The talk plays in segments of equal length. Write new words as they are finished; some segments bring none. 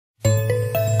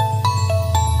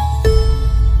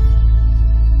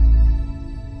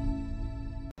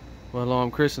Well, hello,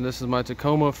 I'm Chris, and this is my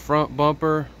Tacoma front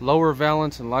bumper, lower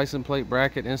valance, and license plate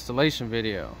bracket installation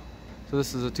video. So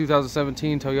this is a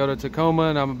 2017 Toyota Tacoma,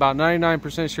 and I'm about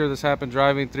 99% sure this happened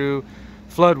driving through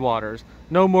floodwaters.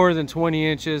 No more than 20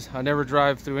 inches. I never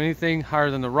drive through anything higher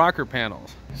than the rocker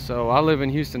panels. So I live in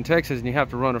Houston, Texas, and you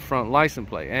have to run a front license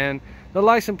plate, and the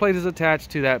license plate is attached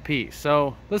to that piece.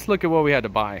 So let's look at what we had to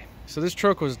buy. So this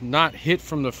truck was not hit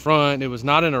from the front. It was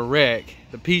not in a wreck.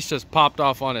 The piece just popped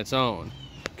off on its own.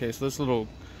 Okay, so this little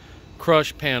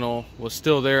crush panel was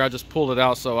still there. I just pulled it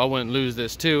out so I wouldn't lose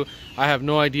this too. I have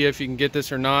no idea if you can get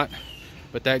this or not,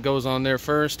 but that goes on there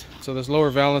first. So this lower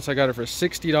valance, I got it for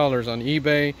 $60 on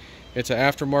eBay. It's an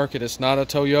aftermarket, it's not a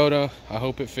Toyota. I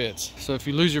hope it fits. So if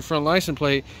you lose your front license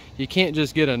plate, you can't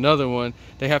just get another one.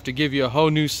 They have to give you a whole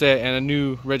new set and a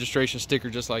new registration sticker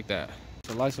just like that.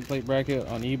 The license plate bracket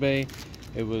on eBay,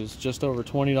 it was just over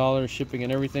 $20, shipping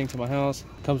and everything to my house.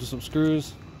 Comes with some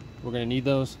screws. We're gonna need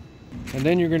those. And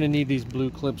then you're gonna need these blue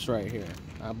clips right here.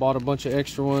 I bought a bunch of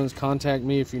extra ones. Contact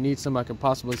me if you need some. I could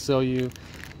possibly sell you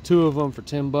 2 of them for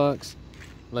 10 bucks.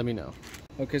 Let me know.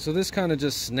 Okay, so this kind of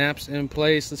just snaps in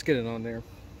place. Let's get it on there.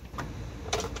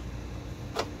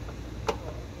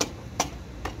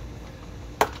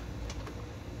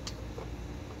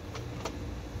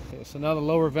 Okay, so now the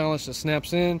lower valance just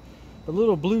snaps in. The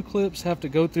little blue clips have to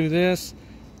go through this.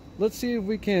 Let's see if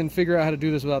we can figure out how to do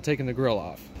this without taking the grill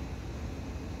off.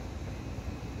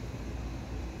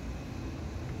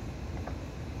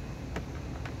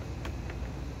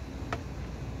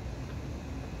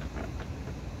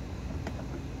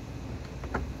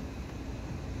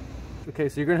 Okay,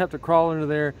 so you're gonna have to crawl into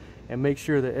there and make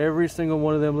sure that every single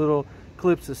one of them little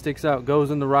clips that sticks out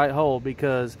goes in the right hole,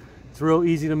 because it's real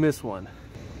easy to miss one.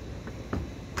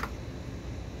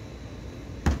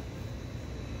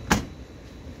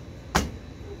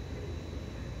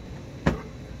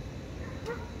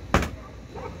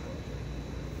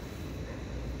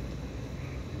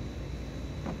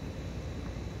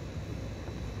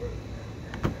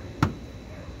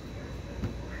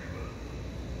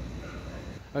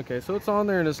 Okay, so it's on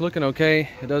there and it's looking okay.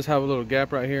 It does have a little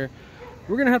gap right here.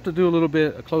 We're gonna have to do a little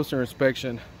bit a closer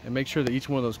inspection and make sure that each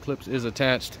one of those clips is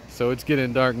attached. So it's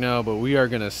getting dark now, but we are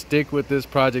gonna stick with this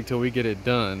project till we get it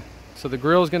done. So the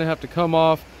grill is gonna have to come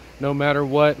off no matter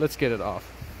what. Let's get it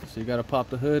off. So you gotta pop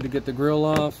the hood to get the grill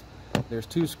off. There's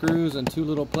 2 screws and 2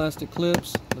 little plastic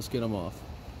clips. Let's get them off.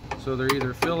 So they're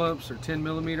either Phillips or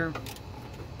 10mm.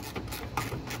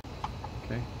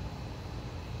 Okay.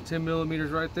 10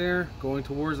 millimeters right there, going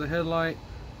towards the headlight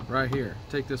right here.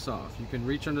 Take this off. You can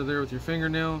reach under there with your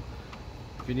fingernail.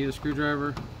 If you need a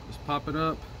screwdriver, just pop it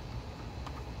up,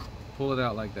 pull it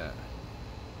out like that.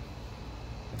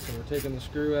 And so we're taking the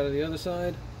screw out of the other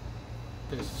side.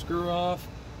 Take the screw off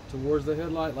towards the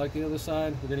headlight like the other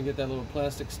side. We're gonna get that little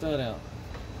plastic stud out.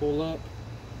 Pull up,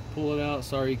 pull it out.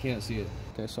 Sorry you can't see it.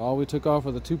 Okay, so all we took off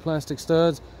were the 2 plastic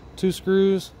studs, 2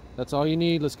 screws. That's all you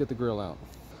need. Let's get the grill out.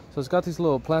 So it's got these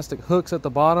little plastic hooks at the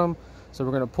bottom, so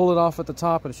we're going to pull it off at the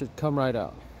top and it should come right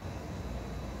out.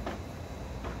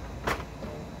 And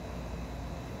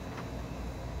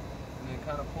then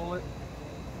kind of pull it.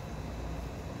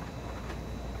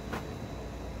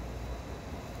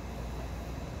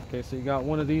 Okay, so you got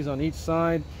one of these on each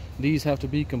side. These have to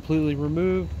be completely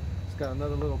removed. It's got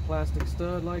another little plastic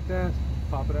stud like that.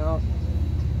 Pop it out.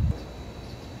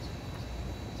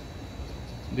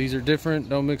 These are different,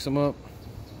 don't mix them up.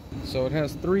 So it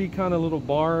has 3 kind of little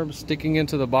barbs sticking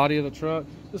into the body of the truck.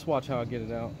 Just watch how I get it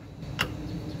out.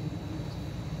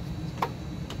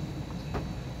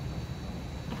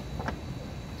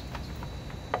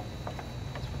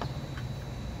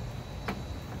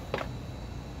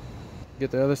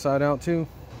 Get the other side out too.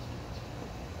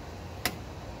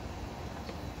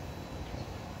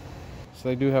 So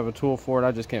they do have a tool for it,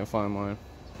 I just can't find mine.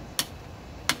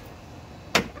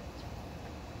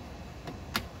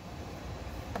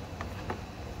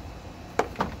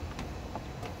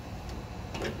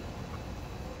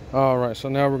 Alright, so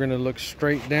now we're going to look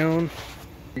straight down.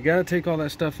 You got to take all that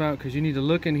stuff out because you need to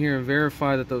look in here and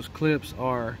verify that those clips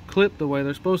are clipped the way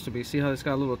they're supposed to be. See how it's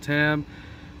got a little tab?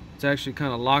 It's actually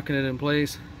kind of locking it in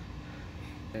place.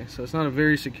 Okay, so it's not a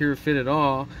very secure fit at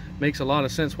all. Makes a lot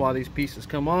of sense why these pieces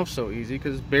come off so easy,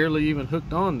 because it's barely even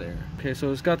hooked on there. Okay,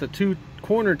 so it's got the 2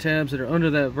 corner tabs that are under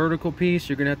that vertical piece.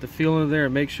 You're going to have to feel in there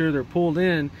and make sure they're pulled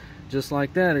in just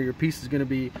like that, or your piece is going to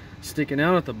be sticking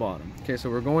out at the bottom. Okay, so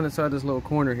we're going inside this little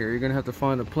corner here. You're going to have to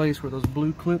find a place where those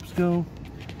blue clips go.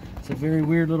 It's a very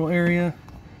weird little area.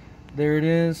 There it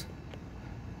is.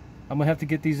 I'm going to have to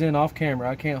get these in off camera.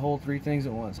 I can't hold 3 things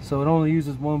at once. So it only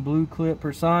uses 1 blue clip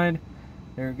per side.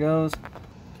 There it goes.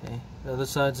 Okay, the other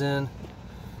side's in.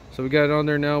 So we got it on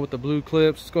there now with the blue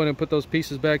clips. Let's go ahead and put those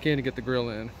pieces back in to get the grill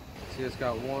in. See, it's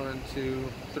got 1, 2,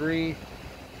 3.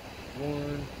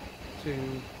 1, 2,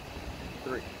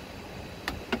 3.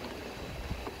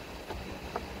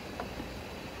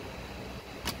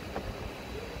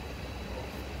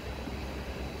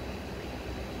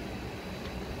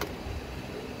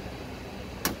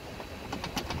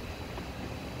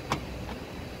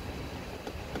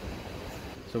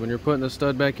 So when you're putting the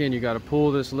stud back in, you got to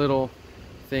pull this little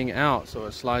thing out so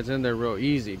it slides in there real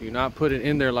easy. Do not put it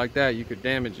in there like that, you could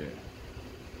damage it.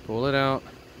 Pull it out,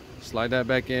 slide that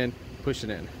back in, push it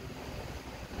in.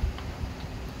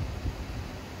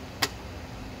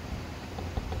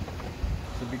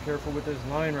 So be careful with this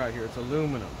line right here, it's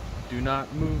aluminum. Do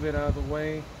not move it out of the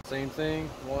way. Same thing,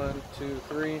 1, 2,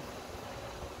 3.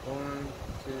 1,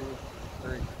 2,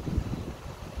 3.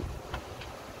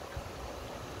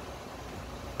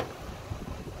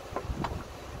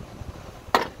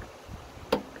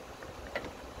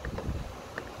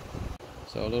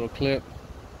 So a little clip.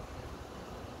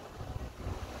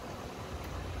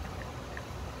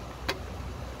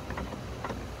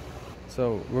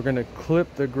 So we're going to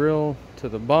clip the grill to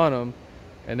the bottom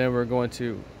and then we're going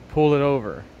to pull it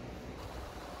over.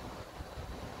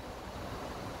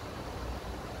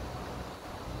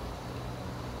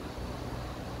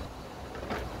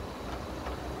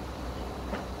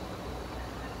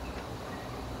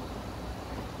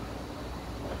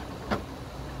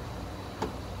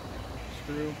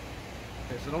 Screw.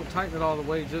 Okay, so don't tighten it all the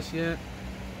way just yet.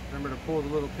 Remember to pull the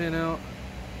little pin out.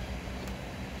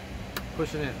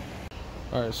 Push it in.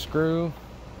 All right, screw.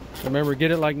 Remember,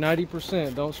 get it like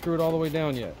 90%. Don't screw it all the way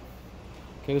down yet.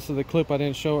 Okay, this is the clip I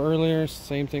didn't show earlier.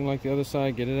 Same thing like the other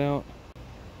side. Get it out.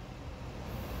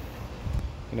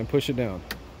 And then push it down.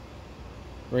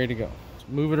 Ready to go.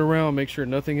 Move it around. Make sure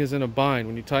nothing is in a bind.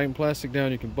 When you tighten plastic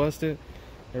down, you can bust it.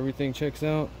 Everything checks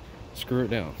out. Screw it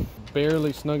down.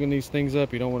 Barely snugging these things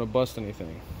up. You don't want to bust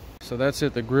anything. So that's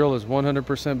it. The grill is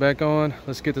 100% back on.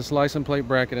 Let's get this license plate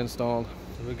bracket installed.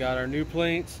 So we got our new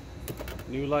plates.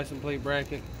 New license plate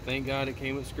bracket. Thank God it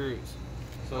came with screws.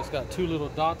 So it's got 2 little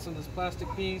dots in this plastic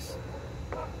piece.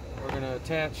 We're going to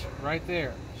attach right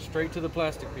there, straight to the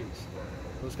plastic piece.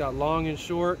 So it's got long and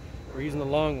short. We're using the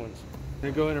long ones. I'm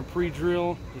going to go ahead and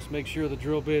pre-drill. Just make sure the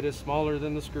drill bit is smaller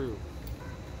than the screw.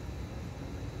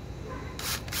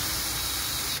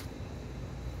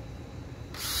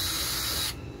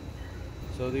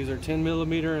 So these are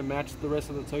 10mm and match the rest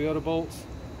of the Toyota bolts.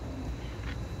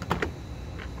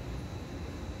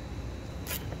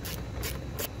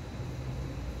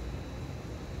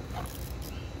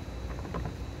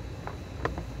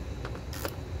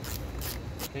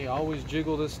 Okay, always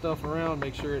jiggle this stuff around,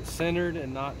 make sure it's centered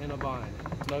and not in a bind.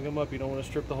 Snug them up, you don't want to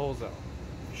strip the holes out.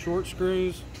 Short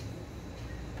screws.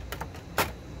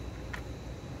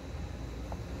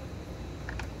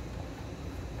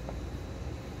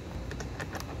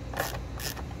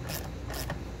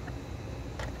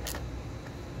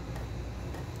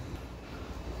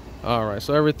 Alright,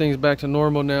 so everything's back to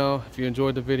normal now. If you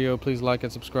enjoyed the video, please like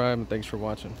and subscribe, and thanks for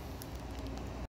watching.